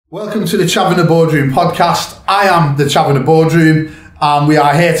Welcome to the Chav in the Boardroom podcast. I am the Chav in the Boardroom and we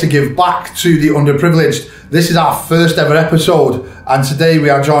are here to give back to the underprivileged. This is our first ever episode and today we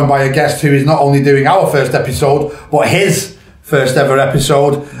are joined by a guest who is not only doing our first episode but his first ever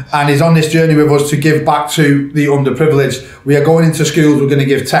episode, and he's on this journey with us to give back to the underprivileged. We are going into schools, we're going to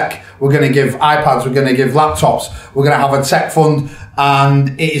give tech, we're going to give iPads, we're going to give laptops, we're going to have a tech fund,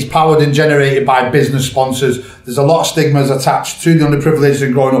 and it is powered and generated by business sponsors. There's a lot of stigmas attached to the underprivileged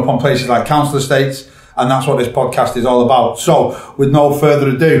and growing up on places like council estates, and that's what this podcast is all about. So with no further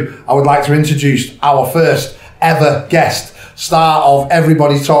ado, I would like to introduce our first ever guest, star of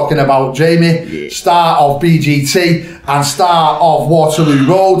Everybody's Talking About Jamie, star of BGT and star of Waterloo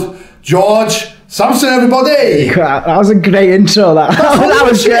Road, George Samson, everybody. That was a great intro. That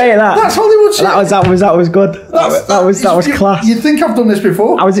was great. That's Hollywood shit. That was good. That was class. You'd think I've done this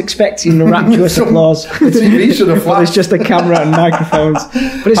before. I was expecting rapturous applause. The TV should have flashed. It's just a camera and microphones.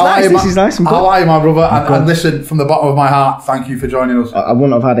 But it's nice. This is nice and good. How are you, my brother? And listen, from the bottom of my heart, thank you for joining us. I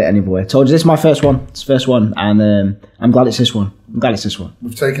wouldn't have had it any other way. I told you this is my first one. It's the first one, and I'm glad it's this one.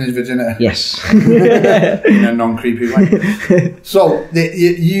 We've taken his virginity. Yes. In a non-creepy way. So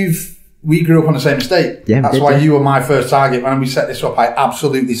we grew up on the same estate. Yeah, that's why you were my first target. When we set this up, I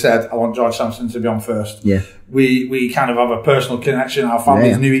absolutely said I want George Samson to be on first. Yeah. We kind of have a personal connection. Our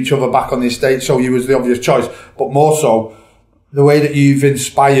families knew each other back on the estate, so you was the obvious choice. But more so, the way that you've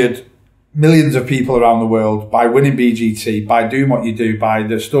inspired millions of people around the world by winning BGT, by doing what you do, by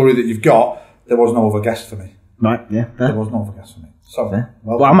the story that you've got, there was no other guest for me. Right, yeah. There was no other guest for me. So,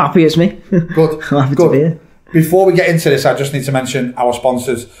 well, I'm happy it's me. Good. I'm happy to be here. Before we get into this, I just need to mention our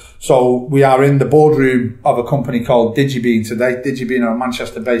sponsors. So we are in the boardroom of a company called DigiBean today. DigiBean are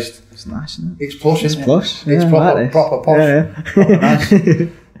Manchester-based. It's nice, isn't it? It's plush, isn't it? It's plush. It's proper posh. Yeah. Proper nice.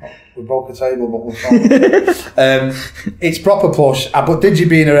 We broke a table, but we'll try. It's proper plush. But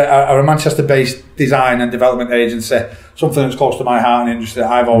DigiBean are a Manchester-based design and development agency. Something that's close to my heart and the industry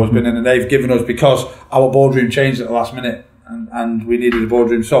that I've always been in, and they've given us, because our boardroom changed at the last minute. And we needed a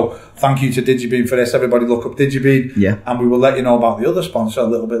boardroom. So thank you to DigiBean for this. Everybody look up DigiBean. Yeah. And we will let you know about the other sponsor a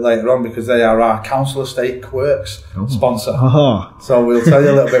little bit later on, because they are our Council Estate Quirks sponsor. Oh. So we'll tell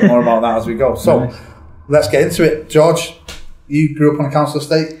you a little bit more about that as we go. So let's get into it. George, you grew up on a council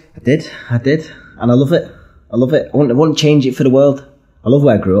estate? I did. And I love it. I wouldn't change it for the world. I love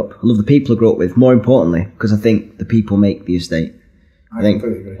where I grew up. I love the people I grew up with, more importantly, because I think the people make the estate. I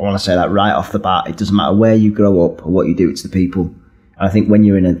want to say that right off the bat. It doesn't matter where you grow up or what you do, it's the people. And I think when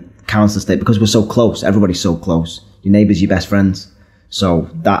you're in a council estate, because we're so close, everybody's so close, your neighbours, your best friends. So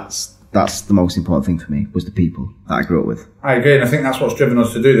that's the most important thing for me, was the people that I grew up with. I agree, and I think that's what's driven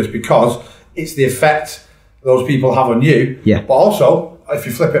us to do this, because it's the effect those people have on you. Yeah. But also, if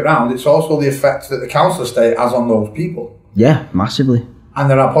you flip it around, it's also the effect that the council estate has on those people. Yeah, massively. And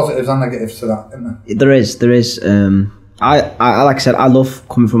there are positives and negatives to that, isn't there? There is. I like I said, I love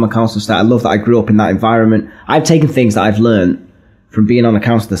coming from a council estate. I love that I grew up in that environment. I've taken things that I've learned from being on a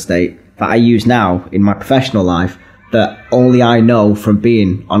council estate that I use now in my professional life, that only I know from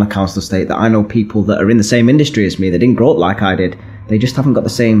being on a council estate, that I know people that are in the same industry as me, that didn't grow up like I did. They just haven't got the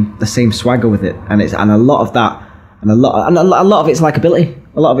same swagger with it. And a lot of that, and a lot of it's likability.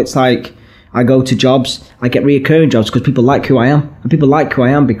 A lot of it's like, I go to jobs, I get reoccurring jobs because people like who I am. And people like who I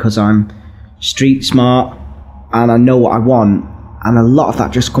am because I'm street smart, and I know what I want, and a lot of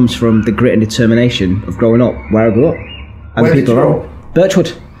that just comes from the grit and determination of growing up where I grew up. And where did you grow up?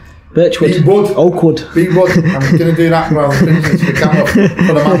 Birchwood. Oakwood. Bewood. I'm going to do that while I'm finishing to the camera for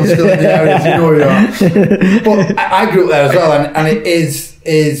the man who's still in the area, so you know who you are. But I grew up there as well, and it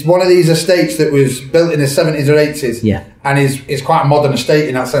is one of these estates that was built in the 70s or 80s. Yeah. And is quite a modern estate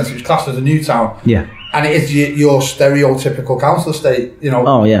in that sense. It was classed as a new town. Yeah. And it is your stereotypical council estate, you know.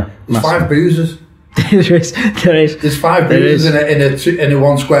 Oh, yeah. There's 5 boozers. There is. There's 5 boozers in a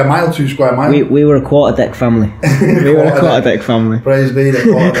 1 square mile, 2 square mile. We were a quarter deck family. We were a quarter deck family. Praise be the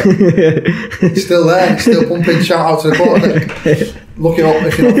quarter deck. It's still there. It's still pumping. Shout out to the quarter deck. Look it up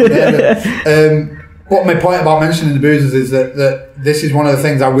if you're not there. But my point about mentioning the boozers is that this is one of the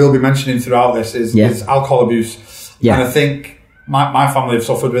things I will be mentioning throughout this is alcohol abuse. Yeah. And I think my family have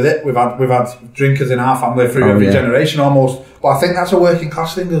suffered with it. We've had drinkers in our family through every generation almost. But I think that's a working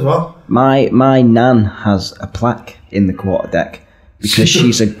class thing as well. My nan has a plaque in the quarter deck because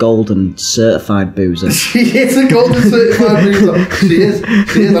she's a golden certified boozer. She is a golden certified boozer. She is.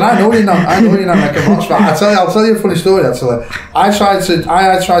 And I know your nan. Like a watch that. I'll tell you a funny story actually. I tried to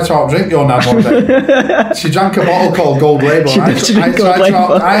outdrink your nan one day. She drank a bottle called Gold Label. I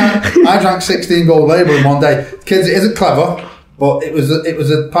drank 16 Gold Label in one day. Kids, it isn't clever. But it was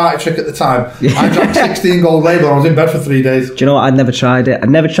a party trick at the time. I drank 16 gold label and I was in bed for 3 days. Do you know what? I'd never tried it.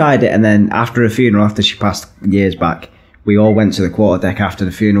 And then after a funeral, after she passed years back, we all went to the quarterdeck after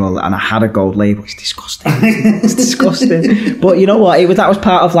the funeral, and I had a gold label. It's disgusting. It's disgusting. But you know what? That was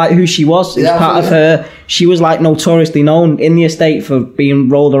part of like who she was. It was part of her. She was like notoriously known in the estate for being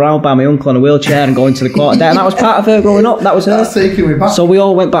rolled around by my uncle in a wheelchair and going to the quarterdeck, and that was part of her growing up. That was her. That's taking me back. So we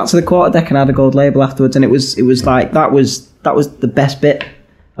all went back to the quarterdeck and had a gold label afterwards, and it was like that was the best bit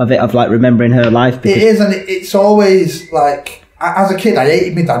of it, of like remembering her life. It is, and it's always like, as a kid, I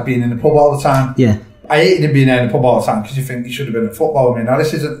hated my dad being in the pub all the time. Yeah. I hated him being there in the pub all the time because you think he should have been at football with me. Now,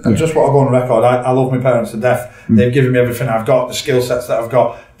 this isn't, I just want to go on the record. I love my parents to death. They've given me everything I've got, the skill sets that I've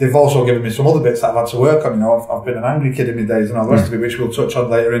got. They've also given me some other bits that I've had to work on. You know, I've been an angry kid in my days and all the rest of it, which we'll touch on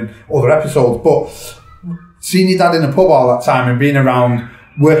later in other episodes. But seeing your dad in the pub all that time and being around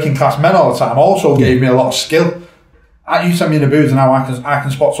working class men all the time also gave me a lot of skill. You send me in the booze and now I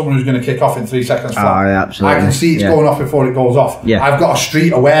can spot someone who's going to kick off in 3 seconds flat. Oh, yeah, absolutely. I can see it's going off before it goes off. Yeah. I've got a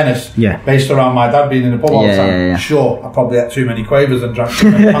street awareness based around my dad being in the pub all the time. Sure, I probably had too many quavers and drank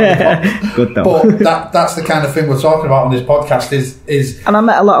too many pops. Good though. But that's the kind of thing we're talking about on this podcast is... And I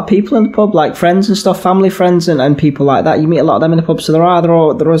met a lot of people in the pub, like friends and stuff, family friends and people like that. You meet a lot of them in the pub, so there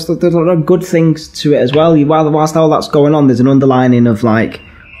are good things to it as well. Whilst all that's going on, there's an underlining of like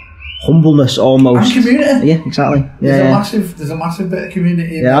humbleness almost. And community. Yeah, exactly. There's a massive bit of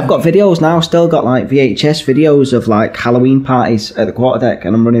community in there. I've got videos now, still got like VHS videos of like Halloween parties at the quarterdeck,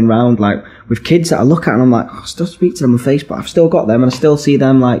 and I'm running around like with kids that I look at and I'm like, I still speak to them on Facebook. I've still got them and I still see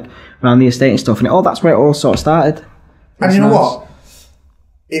them like around the estate and stuff, and that's where it all sort of started. And you know what?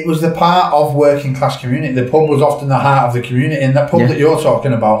 It was the part of working class community. The pub was often the heart of the community, and that pub that you're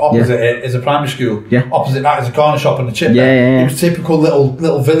talking about, opposite it is a primary school. Yeah. Opposite that is a corner shop and a chip. Yeah. It was typical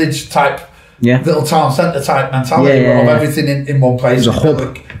little village type, little town centre type mentality of everything in one place. It was a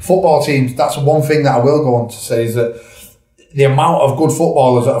hub. Football teams, that's one thing that I will go on to say, is that the amount of good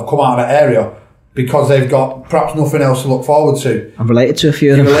footballers that have come out of that area, because they've got perhaps nothing else to look forward to. I'm related to a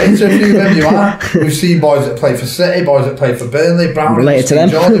few of them. You're related to a few of them, you are. We've seen boys that play for City, boys that play for Burnley, Brown, related to them.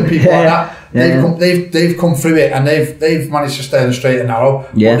 Jordan, people like that. They've come through it and they've managed to stay on the straight and narrow.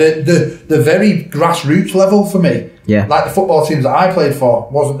 Yeah. But the very grassroots level for me, like the football teams that I played for,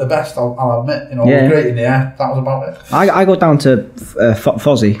 wasn't the best, I'll admit. You know, it was great in the air. That was about it. I go down to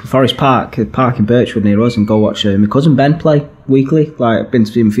Forest Park, a park in Birchwood near us, and go watch my cousin Ben play weekly. Like, I've been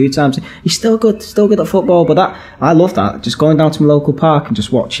to him a few times. He's still good at football, but I love that. Just going down to my local park and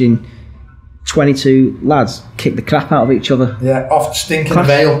just watching 22 lads kick the crap out of each other. Yeah, off Stinking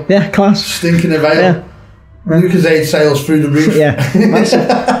Vale. Yeah, class. Stinking Vale. Yeah. Lucas Aid sales through the roof. Yeah,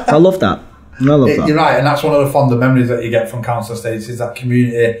 I love that. You're right, and that's one of the fonder memories that you get from council estates, is that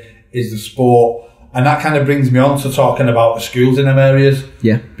community, is the sport, and that kind of brings me on to talking about the schools in them areas.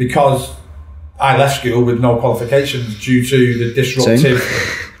 Yeah. Because I left school with no qualifications due to the disruptive,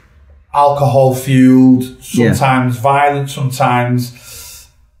 alcohol-fueled, sometimes violent, sometimes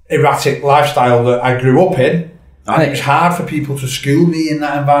erratic lifestyle that I grew up in, and it was hard for people to school me in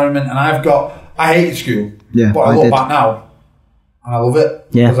that environment. And I hated school, but I look back now and I love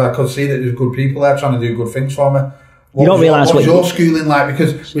it, because I could see that there's good people there trying to do good things for me. You don't realise what was your schooling like?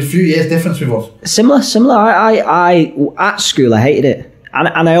 Because there's a few years difference with us. Similar. I at school I hated it,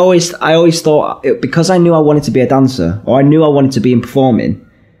 and I always thought, because I knew I wanted to be a dancer, or I knew I wanted to be in performing,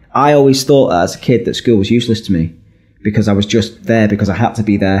 I always thought that as a kid that school was useless to me, because I was just there because I had to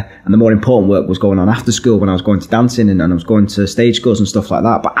be there, and the more important work was going on after school when I was going to dancing and I was going to stage schools and stuff like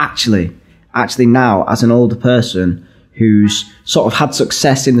that. But actually now, as an older person who's sort of had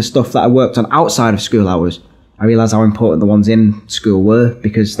success in the stuff that I worked on outside of school hours, I realised how important the ones in school were,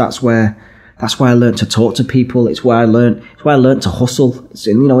 because that's where I learned to talk to people. It's where I learned to hustle. It's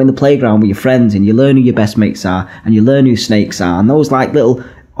in the playground with your friends, and you learn who your best mates are, and you learn who snakes are, and those like little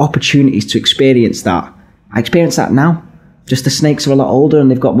opportunities to experience that. I experience that now. Just the snakes are a lot older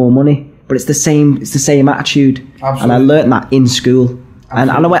and they've got more money, but it's the same attitude. Absolutely. And I learnt that in school. And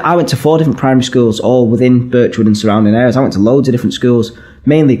I went to 4 different primary schools, all within Birchwood and surrounding areas. I went to loads of different schools,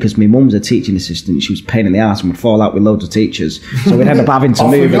 mainly because my mum was a teaching assistant. She was a pain in the arse and would fall out with loads of teachers. So we'd end up having to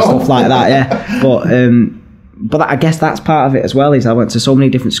move and stuff like that, But I guess that's part of it as well, is I went to so many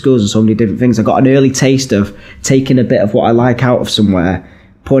different schools and so many different things. I got an early taste of taking a bit of what I like out of somewhere,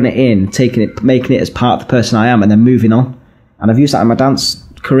 putting it in, taking it, making it as part of the person I am, and then moving on. And I've used that in my dance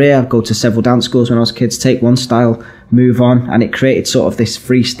career. I've go to several dance schools when I was a kid, to take one style, move on, and it created sort of this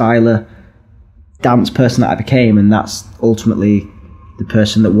freestyler dance person that I became, and that's ultimately the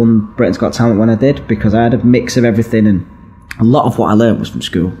person that won Britain's Got Talent when I did, because I had a mix of everything and A lot of what I learned was from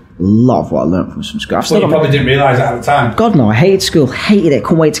school. I've But you probably didn't realise that at the time. God no, I hated school, hated it,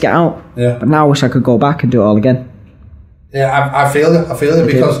 couldn't wait to get out. Yeah. But now I wish I could go back and do it all again. Yeah, I feel it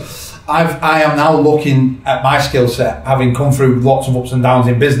because I am now looking at my skill set, having come through lots of ups and downs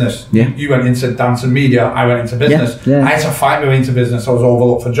in business. Yeah. You went into dance and media, I went into business. Yeah. I had to fight my way into business. I was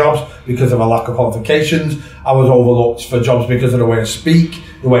overlooked for jobs because of a lack of qualifications. I was overlooked for jobs because of the way I speak,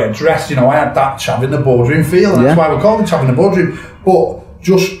 the way I dress. You know, I had that Chav in the boardroom feel, and that's why we called it Chav in the boardroom. But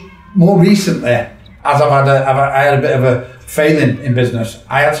just more recently, as I had a bit of a failing in business,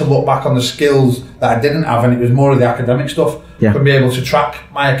 I had to look back on the skills that I didn't have, and it was more of the academic stuff. Yeah. To be able to track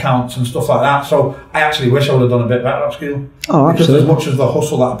my accounts and stuff like that. So I actually wish I would have done a bit better at school. Oh, because absolutely. as much as the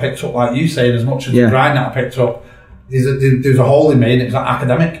hustle that I picked up, like you say, and as much as the grind that I picked up, there's a hole in me, and it's that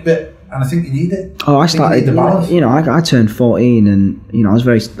academic bit, and I think you need it. Oh, I started. You know, I turned 14, and you know, I was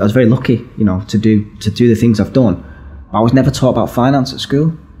very lucky, you know, to do the things I've done. I was never taught about finance at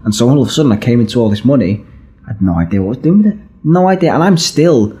school, and so all of a sudden I came into all this money. I had no idea what I was doing with it. No idea, and I'm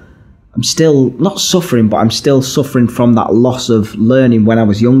still not suffering, but I'm still suffering from that loss of learning when I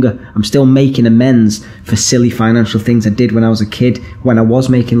was younger. I'm still making amends for silly financial things I did when I was a kid, when I was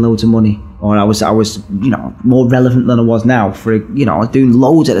making loads of money, or I was you know, more relevant than I was now. For, you know, I was doing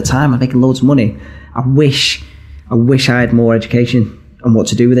loads at the time, I was making loads of money. I wish I had more education on what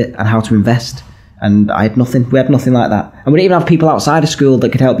to do with it and how to invest. And I had nothing. We had nothing like that, and we didn't even have people outside of school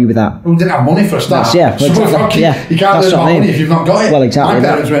that could help you with that. We didn't have money for a start. Yeah, well, exactly. You can't learn about money if you've not got it. Well, exactly. My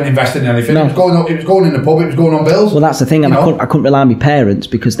parents weren't investing in anything. No. It was going in the pub. It was going on bills. Well, that's the thing, and I couldn't rely on my parents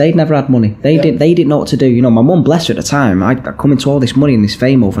because they'd never had money. They didn't know what to do. You know, my mum, bless her, at the time, I come into all this money and this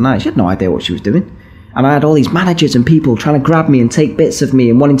fame overnight. She had no idea what she was doing, and I had all these managers and people trying to grab me and take bits of me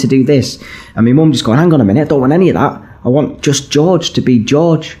and wanting to do this. And my mum just going, "Hang on a minute, I don't want any of that. I want just George to be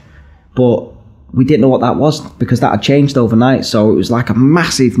George," but we didn't know what that was because that had changed overnight. So it was like a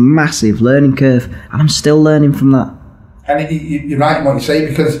massive learning curve, and I'm still learning from that. And you're right in what you say,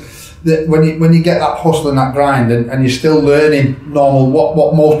 because when you get that hustle and that grind, and you're still learning normal,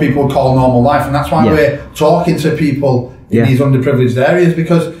 what most people would call normal life, and that's why we're talking to people in these underprivileged areas,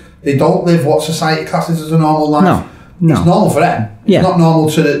 because they don't live what society classes as a normal life. No. It's normal for them. It's not normal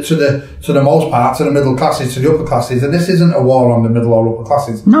to the most part, to the middle classes, to the upper classes. And this isn't a war on the middle or upper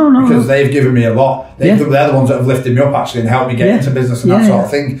classes. No. Because they've given me a lot. They're the ones that have lifted me up, actually, and helped me get into business and that sort of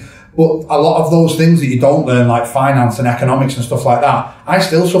thing. But a lot of those things that you don't learn, like finance and economics and stuff like that, I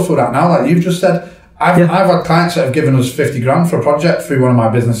still suffer with that now. Like you've just said, I've had clients that have given us 50 grand for a project through one of my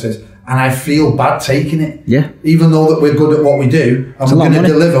businesses, and I feel bad taking it. Yeah. Even though that we're good at what we do, and we're going to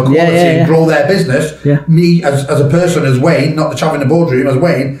deliver quality and grow their business. Yeah. Me, as a person, as Wayne, not the Chav in the boardroom, as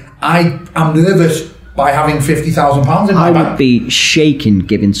Wayne, I'm nervous by having £50,000 in my bank. I would be shaking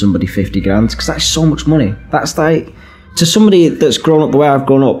giving somebody 50 grand, because that's so much money. That's like, to somebody that's grown up the way I've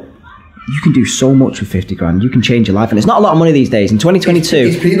grown up, you can do so much with 50 grand. You can change your life, and it's not a lot of money these days. In 2022,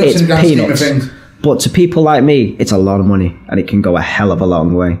 it's peanuts in the grand scheme of things. But to people like me, it's a lot of money, and it can go a hell of a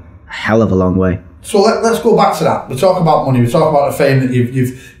long way. Hell of a long way. So let's go back to that. We talk about money. We talk about the fame that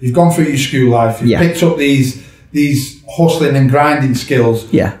you've gone through your school life. You've picked up these hustling and grinding skills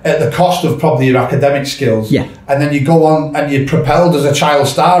at the cost of probably your academic skills. Yeah. And then you go on and you're propelled as a child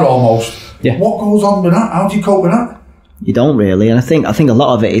star almost. Yeah. What goes on with that? How do you cope with that? You don't really, and I think a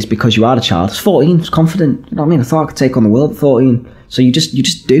lot of it is because you are a child. I was 14, I was confident. You know what I mean? I thought I could take on the world at 14. So you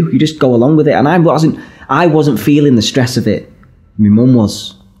just go along with it. And I wasn't feeling the stress of it. My mum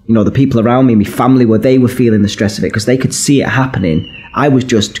was. You know, the people around me, my family, they were feeling the stress of it because they could see it happening. I was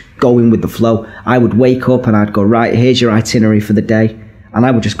just going with the flow. I would wake up and I'd go, right, here's your itinerary for the day. And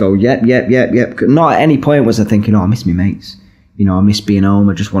I would just go, yep. Not at any point was I thinking, oh, I miss my mates. You know, I miss being home.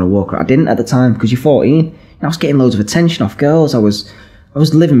 I just want to walk around. I didn't at the time, because you're 14. And I was getting loads of attention off girls. I was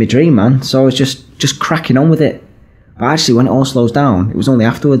living my dream, man. So I was just cracking on with it. But actually, when it all slows down, it was only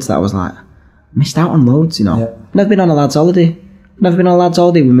afterwards that I was like, I missed out on loads, you know. Yeah. Never been on a lad's holiday. Never been on a lad's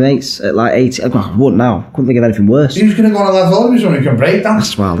holiday with mates at like 18. I wouldn't now. Couldn't think of anything worse. Who's going to go on a lad's holiday with someone who can break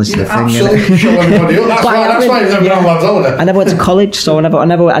dance? Well, this is the thing. Absolutely show everybody up. That's why you've never been on a lad's holiday. I never went to college, so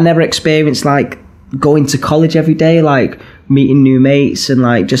I never experienced like going to college every day, like meeting new mates and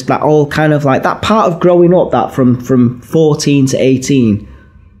like just that all kind of like that part of growing up, that from 14 to 18,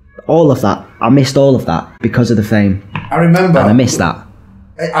 all of that. I missed all of that because of the fame. I remember. And I missed that.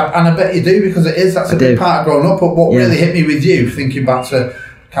 And I bet you do, because that's a big part of growing up. But what really hit me with you, thinking back to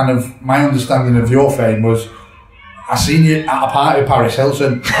kind of my understanding of your fame, was I seen you at a party with Paris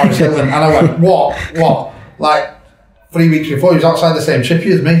Hilton, and I went, what? Like 3 weeks before, you was outside the same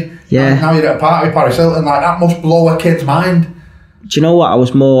chippy as me. Yeah. And now you're at a party with Paris Hilton. Like, that must blow a kid's mind. Do you know what? I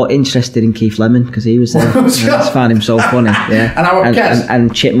was more interested in Keith Lemon because he was there. I just found him so funny. Yeah,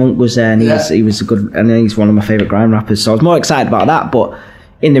 and Chipmunk was there, and he was a good, and he's one of my favourite grime rappers. So I was more excited about that. But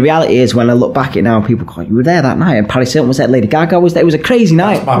in the reality is, when I look back at it now, people go, "You were there that night," and Paris Hilton was there, Lady Gaga was there. It was a crazy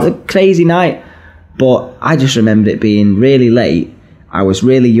night. It was a crazy night. But I just remembered it being really late. I was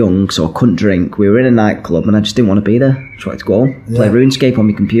really young, so I couldn't drink. We were in a nightclub, and I just didn't want to be there. I just wanted to go home, play RuneScape on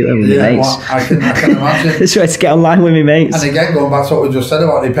my computer with my mates. Well, I can imagine. Just wanted to get online with my mates. And again, going back to what we just said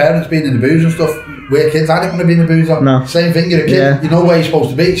about their parents being in the booze and stuff, we're kids. I didn't want to be in the booze. No. Same thing, you're a kid. You know where you're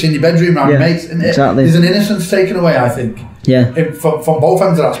supposed to be. It's in your bedroom around your mates. Isn't it? Exactly. There's an innocence taken away, I think. Yeah. From both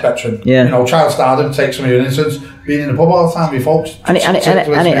ends of that spectrum. Yeah. You know, child stardom takes some of your innocence. Being in the pub all the time with folks. And it's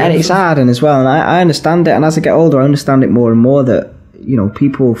hard as well. And I understand it. And as I get older, I understand it more and more that, you know,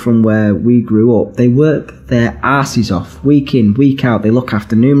 people from where we grew up, they work their asses off week in, week out. They look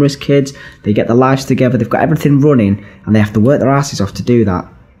after numerous kids. They get their lives together. They've got everything running, and they have to work their asses off to do that.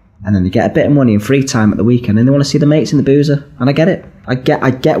 And then they get a bit of money and free time at the weekend, and they want to see the mates in the boozer. And I get it. I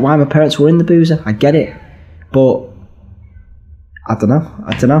get why my parents were in the boozer. I get it. But I don't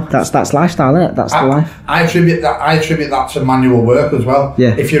know. That's lifestyle, isn't it? That's the life. I attribute that to manual work as well.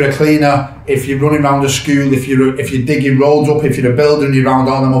 Yeah. If you're a cleaner, if you're running around a school, if you're digging roads up, if you're a builder and you're around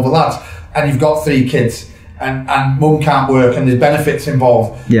all them other lads, and you've got 3 kids, and mum can't work, and there's benefits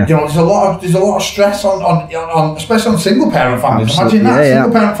involved. Yeah. You know, there's a lot of stress on especially on single parent families. Absolutely. Imagine that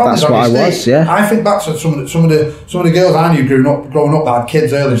single parent families. That's what I was. Yeah. I think back to some of the girls I knew growing up that had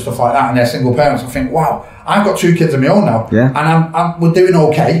kids early and stuff like that, and they're single parents. I think, wow, I've got 2 kids of my own now, and we're doing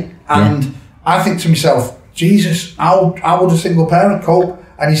okay. And I think to myself, Jesus, how would a single parent cope?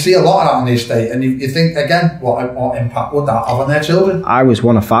 And you see a lot of that on the estate, and you think again, what impact would that have on their children? I was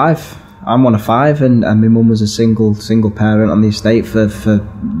one of 5. I'm one of 5, and my mum was a single parent on the estate for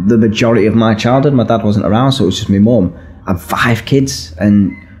the majority of my childhood. My dad wasn't around, so it was just my mum and 5 kids,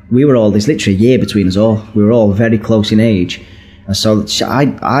 and we were all, there's literally a year between us all. We were all very close in age. And so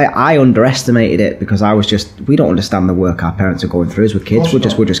I underestimated it because I was we don't understand the work our parents are going through as we're kids.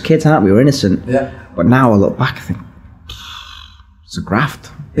 We're just kids, aren't we? We're innocent. Yeah. But now I look back, I think it's a graft,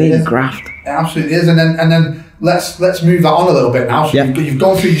 big graft. It absolutely is. And then let's move that on a little bit now. So you've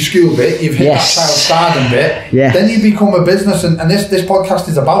gone through your school bit, you've hit that child stardom bit. Yeah. Then you become a business, and this podcast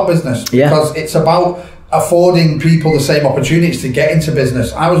is about business because it's about affording people the same opportunities to get into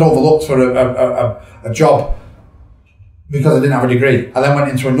business. I was overlooked for a job because I didn't have a degree. I then went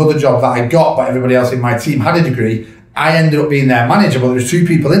into another job that I got, but everybody else in my team had a degree. I ended up being their manager, but there was 2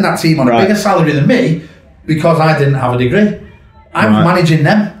 people in that team on a bigger salary than me because I didn't have a degree. I was managing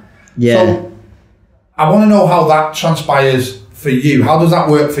them. Yeah. So I want to know how that transpires for you. How does that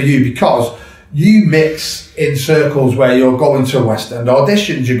work for you? Because you mix in circles where you're going to West End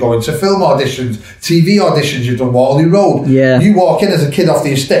auditions, you're going to film auditions, TV auditions, you've done Waterloo Road. Yeah. You walk in as a kid off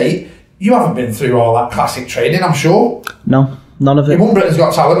the estate, you haven't been through all that classic training, I'm sure. No, none of it. Your mum Britain's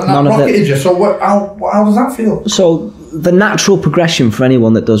Got Talent, and that rocketed you. So how does that feel? So the natural progression for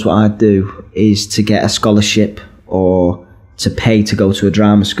anyone that does what I do is to get a scholarship or to pay to go to a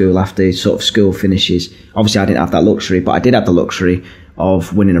drama school after sort of school finishes. Obviously, I didn't have that luxury, but I did have the luxury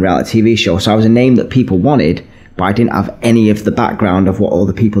of winning a reality TV show. So I was a name that people wanted, but I didn't have any of the background of what all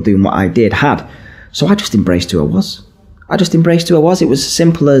the people doing what I did had. So I just embraced who I was. It was as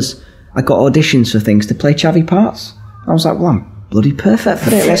simple as I got auditions for things to play chavvy parts. I was like, well, I'm bloody perfect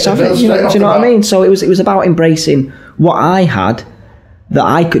for it. Let's have it. Do you know what I mean? So it was about embracing what I had that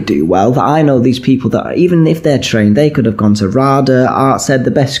I could do well, that I know these people that even if they're trained, they could have gone to RADA, Artsed,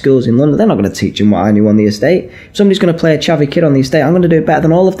 the best schools in London. They're not going to teach them what I knew on the estate. If somebody's going to play a chavvy kid on the estate, I'm going to do it better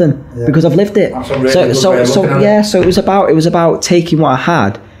than all of them because I've lived it. So it was about taking what I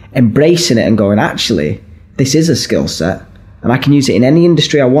had, embracing it and going, actually, this is a skill set and I can use it in any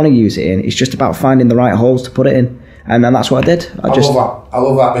industry I want to use it in. It's just about finding the right holes to put it in. And then that's what I did. I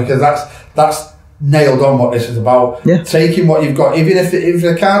love that because that's nailed on what this is about. Taking what you've got, even if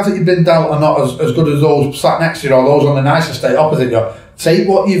the cards that you've been dealt are not as good as those sat next to you or those on the nice estate opposite you, take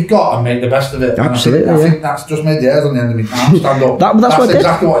what you've got and make the best of it. Absolutely. I think that's just made the hairs on the end of my arm stand up. that's what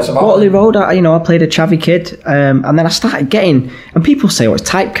exactly what it's about. Waterloo Road, I played a chavvy kid, and then I started getting, and people say, oh, it's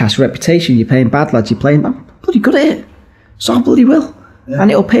typecast, reputation, you're playing bad lads, I'm bloody good at it, so I bloody will. And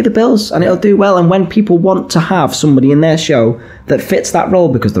it'll pay the bills and it'll do well. And when people want to have somebody in their show that fits that role,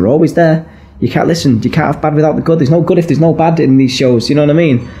 because they're always there, you can't have bad without the good. There's no good if there's no bad in these shows, you know what I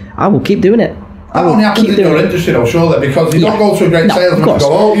mean? I will keep doing it. That only happens in your industry though, surely, because you don't go to a great salesman and go,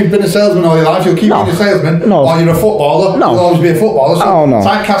 oh, you've been a salesman all your life, you'll keep being a salesman, or you're a footballer, you'll always be a footballer. So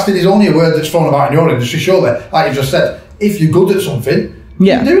typecasting is only a word that's thrown about in your industry, surely. Like you just said, if you're good at something,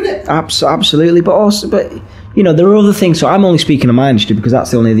 keep doing it. Absolutely, but you know, there are other things. So I'm only speaking of my industry because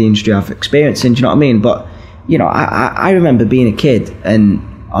that's the only the industry I've experienced in, do you know what I mean? But, you know, I remember being a kid and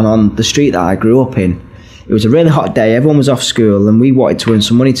on the street that I grew up in, it was a really hot day, everyone was off school and we wanted to earn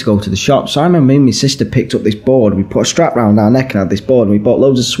some money to go to the shop. So I remember me and my sister picked up this board, we put a strap round our neck and had this board, and we bought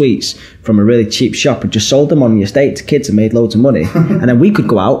loads of sweets from a really cheap shop and just sold them on the estate to kids and made loads of money. And then we could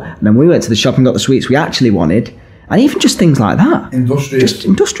go out and then we went to the shop and got the sweets we actually wanted. And even just things like that. Industrious. Just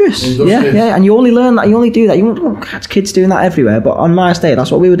industrious. Yeah. And you only learn that, you only do that. You won't catch kids doing that everywhere, but on my estate,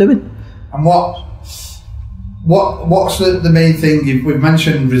 that's what we were doing. And what's the main thing? We've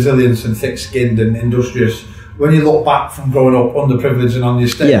mentioned resilience and thick-skinned and industrious. When you look back from growing up underprivileged and on the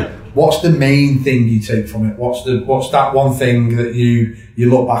estate, what's the main thing you take from it? What's that one thing that you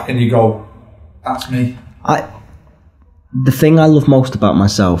look back and you go, that's me? The thing I love most about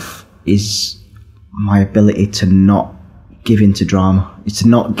myself is my ability to not give into drama. It's to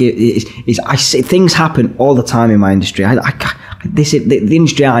not give. I see things happen all the time in my industry. The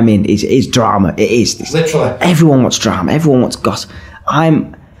industry I'm in is drama. It is literally. Everyone wants drama. Everyone wants gossip.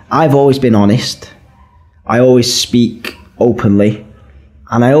 I've always been honest. I always speak openly,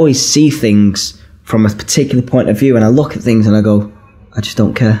 and I always see things from a particular point of view. And I look at things and I go, I just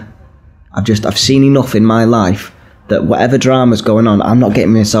don't care. I've seen enough in my life that whatever drama's going on, I'm not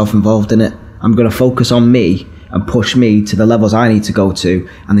getting myself involved in it. I'm going to focus on me and push me to the levels I need to go to,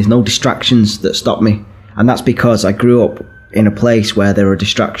 and there's no distractions that stop me. And that's because I grew up in a place where there are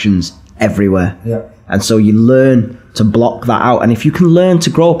distractions everywhere. Yeah. And so you learn to block that out. And if you can learn to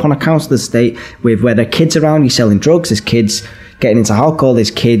grow up on a council estate with where there are kids around you selling drugs, there's kids getting into alcohol,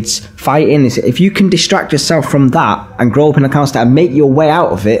 there's kids fighting. If you can distract yourself from that and grow up in a council estate and make your way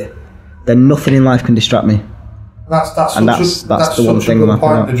out of it, then nothing in life can distract me. That's the one thing about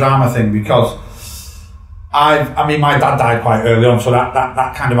point, the drama thing, because my dad died quite early on, so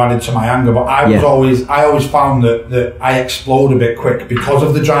that kind of added to my anger. But I always found that I explode a bit quick because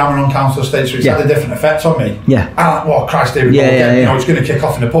of the drama on council estates. So it's had a different effect on me. Yeah. I'm like, well, Christ, here we go again. You know, it's going to kick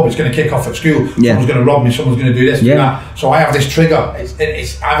off in the pub. It's going to kick off at school. Someone's going to rob me. Someone's going to do this. Do that. So I have this trigger. I've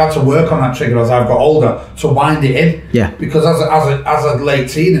had to work on that trigger as I've got older to wind it in. Yeah. Because as a late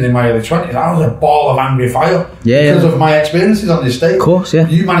teen and in my early 20s, I was a ball of angry fire because of my experiences on the estate. Of course, yeah.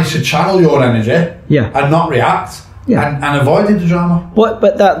 You managed to channel your energy. Yeah. And not react and avoided the drama.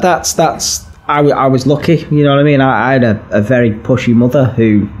 But that's I was lucky, you know what I mean? I had a very pushy mother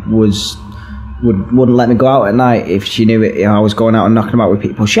who wouldn't let me go out at night if she knew I was going out and knocking about with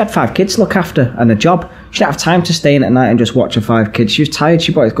people. She had 5 kids to look after and a job. She didn't have time to stay in at night and just watch her 5 kids. She was tired,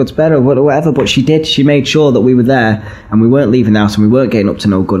 she wanted to go to bed or whatever, but she did. She made sure that we were there and we weren't leaving the house and we weren't getting up to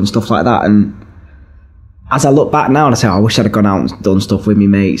no good and stuff like that. And as I look back now and I say, I wish I'd have gone out and done stuff with my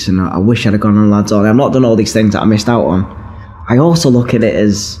mates, and I wish I'd have gone on lads on. I've not done all these things that I missed out on. I also look at it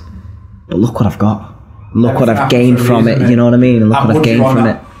as, but look what I've got. Look what I've gained from it, you know what I mean? And look what I've gained from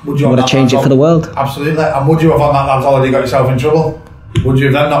it. Would I change it for the world? Absolutely. And would you have on that lad's holiday got yourself in trouble? Would you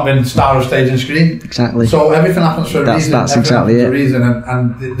have then not been star of stage and screen? Exactly. So everything happens for a reason. That's exactly it.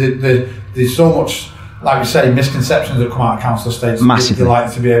 And there's so much, like we say, misconceptions that come out of council estates. Massively. They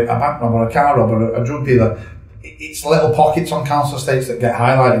like to be a bank robber, a car robber, a drug dealer. It's little pockets on council estates that get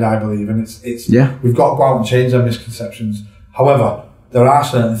highlighted, I believe, and we've got to go out and change our misconceptions. However, there are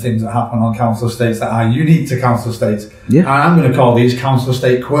certain things that happen on council estates that are unique to council estates. Yeah. And I'm going to call these council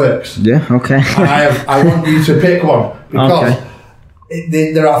estate quirks. Yeah, okay. And I want you to pick one, because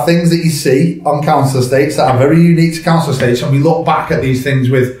there are things that you see on council estates that are very unique to council estates, and we look back at these things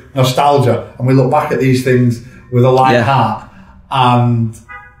with nostalgia, and we look back at these things with a light heart. And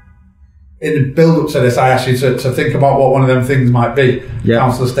in the build-up to this, I asked you to think about what one of them things might be.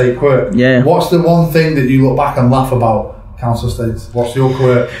 Council estate quirk. Yeah. What's the one thing that you look back and laugh about council estates? What's your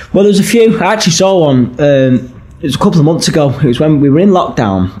quirk? Well, there's a few. I actually saw one. It was a couple of months ago. It was when we were in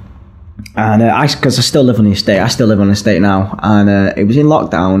lockdown, and because I still live on the estate. I still live on the estate now, and it was in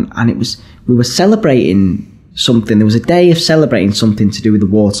lockdown, and we were celebrating something. There was a day of celebrating something to do with the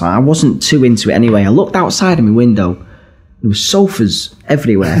water. I wasn't too into it anyway. I looked outside of my window. There was sofas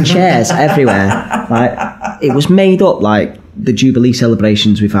everywhere, chairs everywhere. Like, it was made up like the Jubilee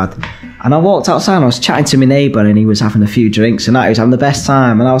celebrations we've had. And I walked outside and I was chatting to my neighbour, and he was having a few drinks and that. He was having the best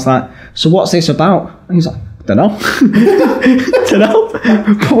time. And I was like, so what's this about? And he's like, don't know. Don't know.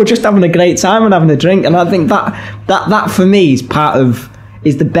 But we're just having a great time and having a drink. And I think that for me is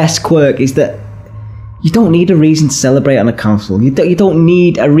the best quirk, is that You don't need a reason to celebrate on a council. You don't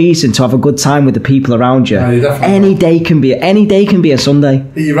need a reason to have a good time with the people around you. No, any day can be a Sunday.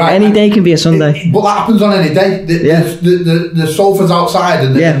 You're right. Any day can be a Sunday. But that happens on any day. The sofa's outside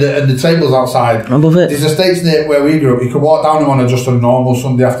and the table's outside. I love it. There's estates near where we grew up. You could walk down them on just a normal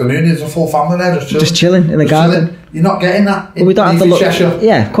Sunday afternoon. There's a full family there just chilling in the garden. Chilling. You're not getting that in we don't have to look. Cheshire.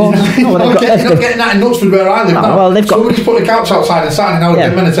 Yeah, of course. You're not getting that in Knutsford where I live now. Well, Somebody's put a couch outside and sat, and now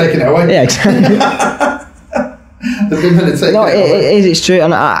the men are taking it away. Yeah, exactly. It's true,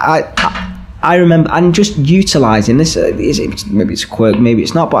 and I remember, and just utilising this. Maybe it's a quirk, maybe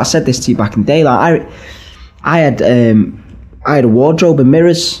it's not. But I said this to you back in the day. Like I had a wardrobe and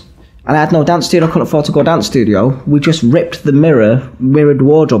mirrors, and I had no dance studio. I couldn't afford to go dance studio. We just ripped the mirrored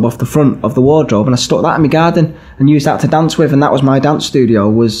wardrobe off the front of the wardrobe, and I stuck that in my garden and used that to dance with. And that was my dance studio.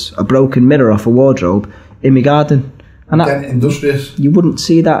 Was a broken mirror off a wardrobe in my garden. And that, industrious. You wouldn't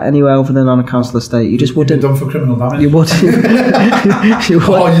see that anywhere other than on a council estate. You just wouldn't. You'd be done for criminal damage. You would. You would.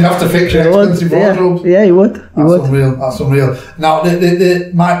 Oh, you'd have to fix your expensive wardrobes. Yeah, you would. That's unreal. Now,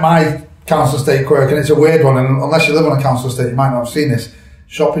 my council estate quirk, and it's a weird one, and unless you live on a council estate, you might not have seen this.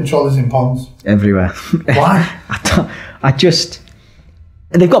 Shopping trolleys in ponds. Everywhere. Why?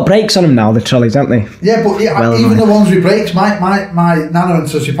 They've got brakes on them now, the trolleys, haven't they? Yeah, but even the ones with brakes, my nana,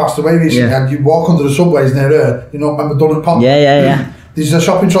 until she passed away recently, and you walk under the subways near her, remember Dunnet Pond? Yeah. There's a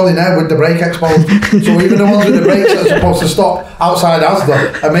shopping trolley there with the brake exposed. So even the ones with the brakes that are supposed to stop outside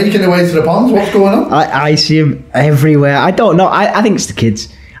Asda are making their way to the ponds. What's going on? I see them everywhere. I don't know. I think it's the kids.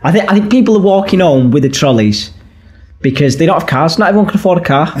 I think people are walking home with the trolleys because they don't have cars. Not everyone can afford a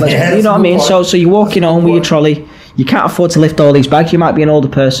car. You know what I mean? So you're walking home with your trolley. You can't afford to lift all these bags. You might be an older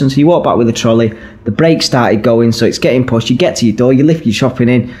person, so you walk back with a trolley. The brakes started going, so it's getting pushed. You get to your door, you lift your shopping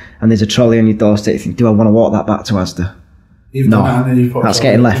in, and there's a trolley on your doorstep. You think, do I want to walk that back to Asda? That's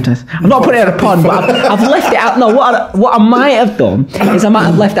getting left. I'm not putting it in a pond, but I've left it out. No, what I might have done is I might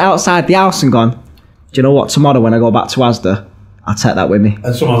have left it outside the house and gone, do you know what, tomorrow when I go back to Asda, I'll take that with me.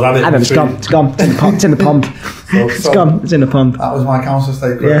 And someone's had it. It's gone. It's in the pond. It's gone. It's in the pond. That was my council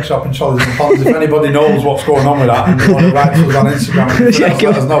estate shopping trolleys and ponds. If anybody knows what's going on with that and you want to write to us on Instagram,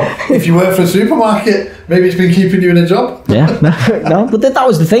 let us know. If you work for a supermarket, maybe it's been keeping you in a job. Yeah, no. But that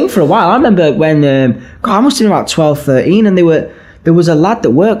was the thing for a while. I remember when I must have been about 12, 13, and there was a lad that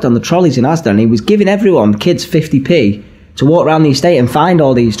worked on the trolleys in Asda, and he was giving everyone, kids, 50p to walk around the estate and find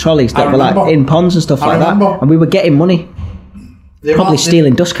all these trolleys that were like in ponds and stuff like that, and we were getting money. Probably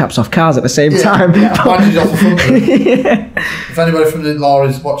stealing dust caps off cars at the same time. Badges off the front of it. If anybody from the law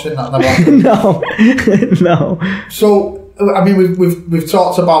is watching that, no. So, I mean, we've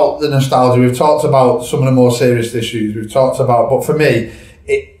talked about the nostalgia. We've talked about some of the more serious issues. We've talked about, but for me,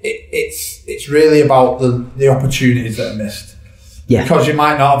 it's really about the opportunities that are missed. Yeah. Because you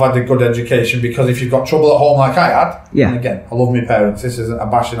might not have had a good education, because if you've got trouble at home like I had, and again, I love my parents, this isn't a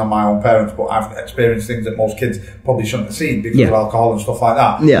bashing on my own parents, but I've experienced things that most kids probably shouldn't have seen because of alcohol and stuff like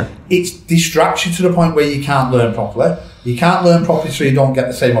that. Yeah. It distracts you to the point where you can't learn properly. You can't learn properly, so you don't get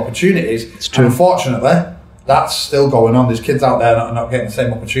the same opportunities. It's true. And unfortunately, that's still going on. There's kids out there that are not getting the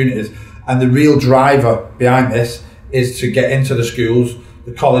same opportunities. And the real driver behind this is to get into the schools,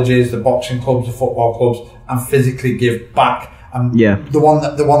 the colleges, the boxing clubs, the football clubs, and physically give back.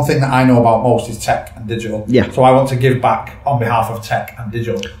 The one thing that I know about most is tech and digital. Yeah. So I want to give back on behalf of tech and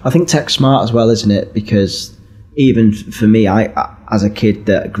digital. I think tech's smart as well, isn't it? Because even for me, I as a kid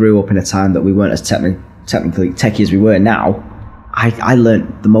that grew up in a time that we weren't as technically techie as we were now, I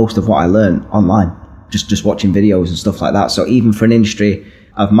learned the most of what I learned online, just watching videos and stuff like that. So even for an industry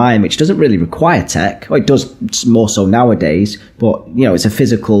of mine, which doesn't really require tech, or it does more so nowadays, but it's a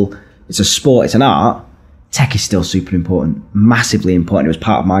physical, it's a sport, it's an art. Tech is still super important, massively important. It was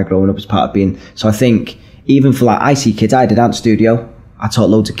part of my growing up, as part of being. So I think even for I see kids, I had a dance studio. I taught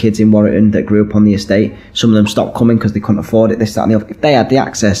loads of kids in Warrington that grew up on the estate. Some of them stopped coming because they couldn't afford it, this, that and the other. If they had the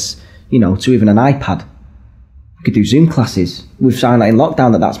access, to even an iPad, we could do Zoom classes. We've found that in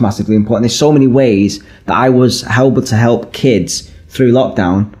lockdown that's massively important. There's so many ways that I was able to help kids through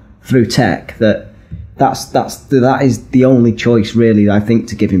lockdown, through tech, that is the only choice really, I think,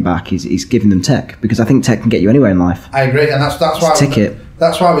 to giving back is giving them tech, because I think tech can get you anywhere in life. I agree, and that's why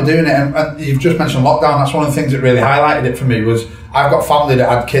that's why we're doing it. And you've just mentioned lockdown. That's one of the things that really highlighted it for me. Was I've got family that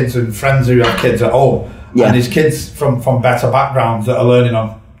had kids and friends who had kids at home, and there's kids from better backgrounds that are learning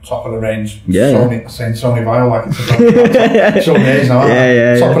on top of the range. Sony Vio like it's a Sony age now.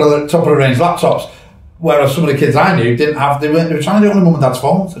 Top of the range laptops. Whereas some of the kids I knew didn't have, they were trying to do it on their mum and dad's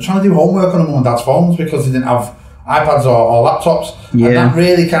phones. They're trying to do homework on their mum and dad's phones because they didn't have iPads or laptops. Yeah. And that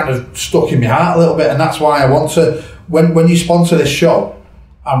really kind of stuck in my heart a little bit. And that's why I want to, when you sponsor this show,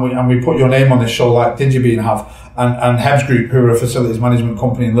 and we put your name on this show like Digibee and have, and Hebs Group, who are a facilities management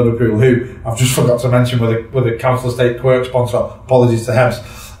company in Liverpool, who I've just forgot to mention with a council estate quirk sponsor. Apologies to Hebs.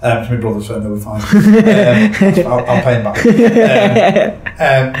 It's my brother, so they were fine. I'll pay him back.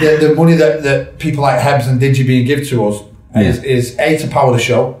 The money that people like Hebs and Digibee give to us is A, to power the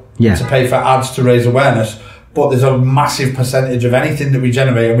show, to pay for ads to raise awareness. But there's a massive percentage of anything that we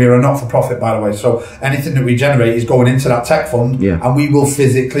generate, and we're a not-for-profit, by the way, so anything that we generate is going into that tech fund, and we will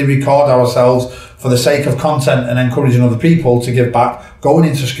physically record ourselves for the sake of content and encouraging other people to give back, going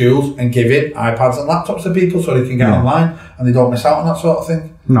into schools and giving iPads and laptops to people so they can get online and they don't miss out on that sort of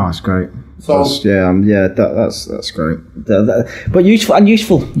thing. No, it's great. So that's great. But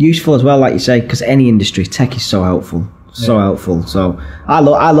useful as well, like you say, because any industry, tech is so helpful. So helpful. So I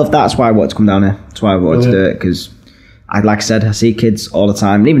love that. That's why I wanted to come down here. That's why I wanted to do it, because like I said, I see kids all the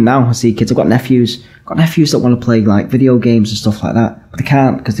time, and even now I see kids. I've got nephews that want to play like video games and stuff like that, but they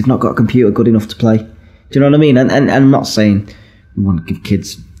can't because they've not got a computer good enough to play. Do you know what I mean? And I'm not saying we want to give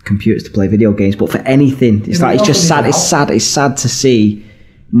kids computers to play video games, but for anything, it's just sad. It's sad to see,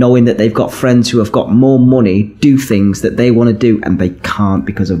 knowing that they've got friends who have got more money, do things that they want to do, and they can't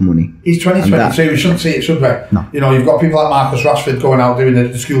because of money. It's 2022, we shouldn't see it, should we? No. You know, you've got people like Marcus Rashford going out doing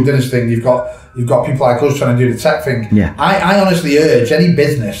the school dinners thing, you've got people like us trying to do the tech thing. Yeah. I honestly urge any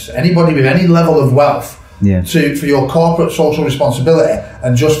business, anybody with any level of wealth, for your corporate social responsibility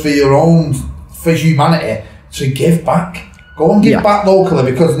and just for your own, for humanity, to give back. Go and give back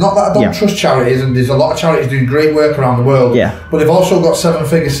locally, because not that I don't trust charities, and there's a lot of charities doing great work around the world, but they've also got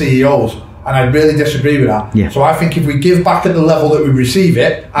 7-figure CEOs, and I really disagree with that. So I think if we give back at the level that we receive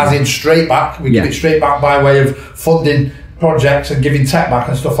it, as in straight back, we give it straight back by way of funding projects and giving tech back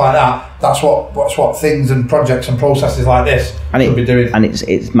and stuff like that. That's what things and projects and processes like this should be doing. And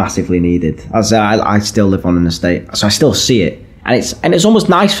it's massively needed. As I still live on an estate, so I still see it, and it's almost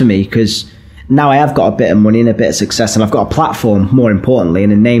nice for me, because now I have got a bit of money and a bit of success, and I've got a platform, more importantly,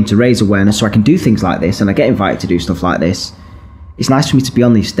 and a name to raise awareness, so I can do things like this, and I get invited to do stuff like this. It's nice for me to be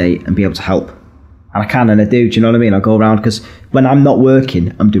on the estate and be able to help. And I can, and I do you know what I mean? I go around, because when I'm not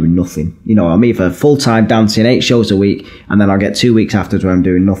working, I'm doing nothing. You know, I'm either full-time dancing 8 shows a week, and then I'll get 2 weeks afterwards where I'm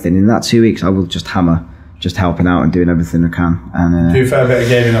doing nothing. In that 2 weeks, I will just hammer, just helping out and doing everything I can. And do a fair bit of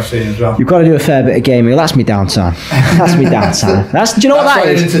gaming, I've seen as well. You've got to do a fair bit of gaming. Well, that's me downtime. That's me downtime. Do you know what that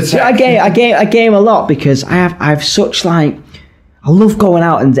is? I game a lot, because I have such I love going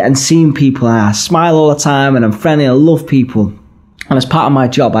out and seeing people. I smile all the time, and I'm friendly. I love people. And as part of my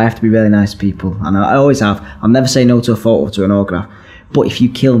job, I have to be really nice to people, and I always have. I'll never say no to a photo, to an autograph. But if you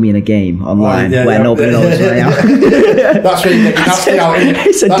kill me in a game online where nobody knows where I am, that's where you get nasty out.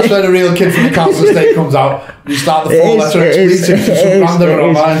 That's where the real kid from the council estate comes out. You start the 4-letter expletive to some randomer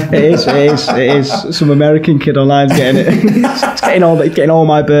online. It is. Some American kid online getting it. It's getting all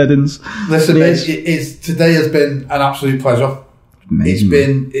my burdens. Listen, today has been an absolute pleasure.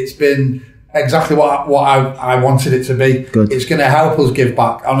 Amazing. It's been exactly what I wanted it to be. Good. It's going to help us give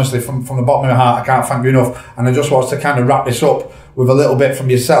back. Honestly, from the bottom of my heart, I can't thank you enough. And I just want to kind of wrap this up with a little bit from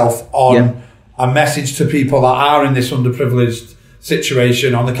yourself on a message to people that are in this underprivileged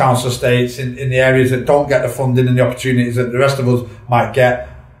situation on the council estates, in the areas that don't get the funding and the opportunities that the rest of us might get.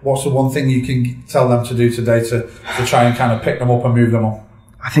 What's the one thing you can tell them to do today to try and kind of pick them up and move them on?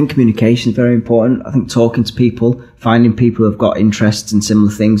 I think communication is very important. I think talking to people, finding people who've got interests in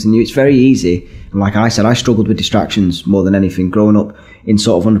similar things, and it's very easy. And like I said, I struggled with distractions more than anything. Growing up in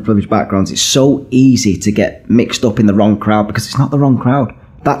sort of underprivileged backgrounds, it's so easy to get mixed up in the wrong crowd, because it's not the wrong crowd.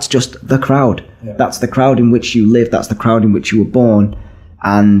 That's just the crowd. Yeah. That's the crowd in which you live. That's the crowd in which you were born.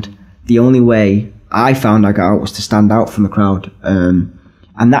 And the only way I found I got out was to stand out from the crowd. And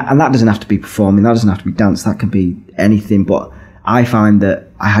that doesn't have to be performing. That doesn't have to be dance. That can be anything. But I find that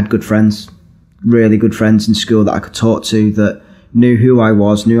I had good friends, really good friends in school that I could talk to, that knew who I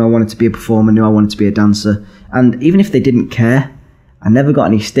was, knew I wanted to be a performer, knew I wanted to be a dancer. And even if they didn't care, I never got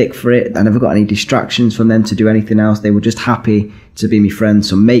any stick for it. I never got any distractions from them to do anything else. They were just happy to be my friends.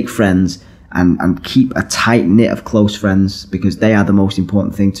 So make friends and keep a tight knit of close friends, because they are the most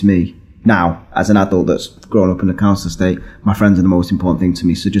important thing to me. Now, as an adult that's grown up in a council estate, my friends are the most important thing to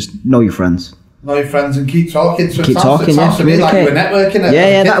me. So just know your friends. Know your friends and keep talking. So keep talking, it sounds to me like you were networking.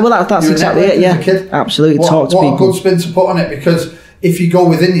 That's exactly it. Yeah, absolutely. Talk to people. What a good spin to put on it, because if you go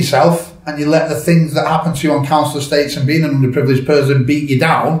within yourself and you let the things that happen to you on council estates and being an underprivileged person beat you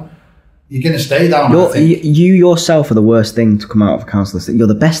down, you're going to stay down. You yourself are the worst thing to come out of a council estate. You're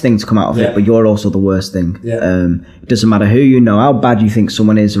the best thing to come out of it, but you're also the worst thing. Yeah. It doesn't matter who you know, how bad you think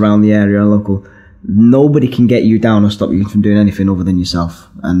someone is around the area or local. nobody can get you down or stop you from doing anything other than yourself,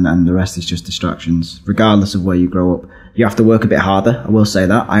 and the rest is just distractions, regardless of where you grow up. You have to work a bit harder, I will say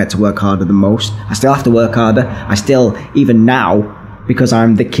that. I had to work harder than most. I still have to work harder. I still, even now, because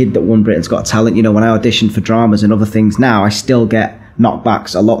I'm the kid that won Britain's Got Talent, you know, when I auditioned for dramas and other things now, I still get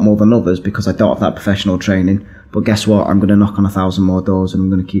knockbacks a lot more than others because I don't have that professional training. But guess what? I'm going to knock on 1,000 more doors and I'm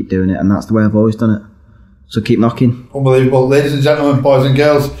going to keep doing it, and that's the way I've always done it. So keep knocking. Unbelievable. Ladies and gentlemen, boys and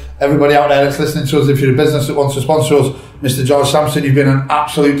girls, everybody out there that's listening to us, if you're a business that wants to sponsor us, Mr. George Sampson, you've been an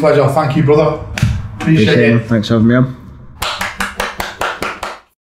absolute pleasure. Thank you, brother. Appreciate it. Thanks for having me on.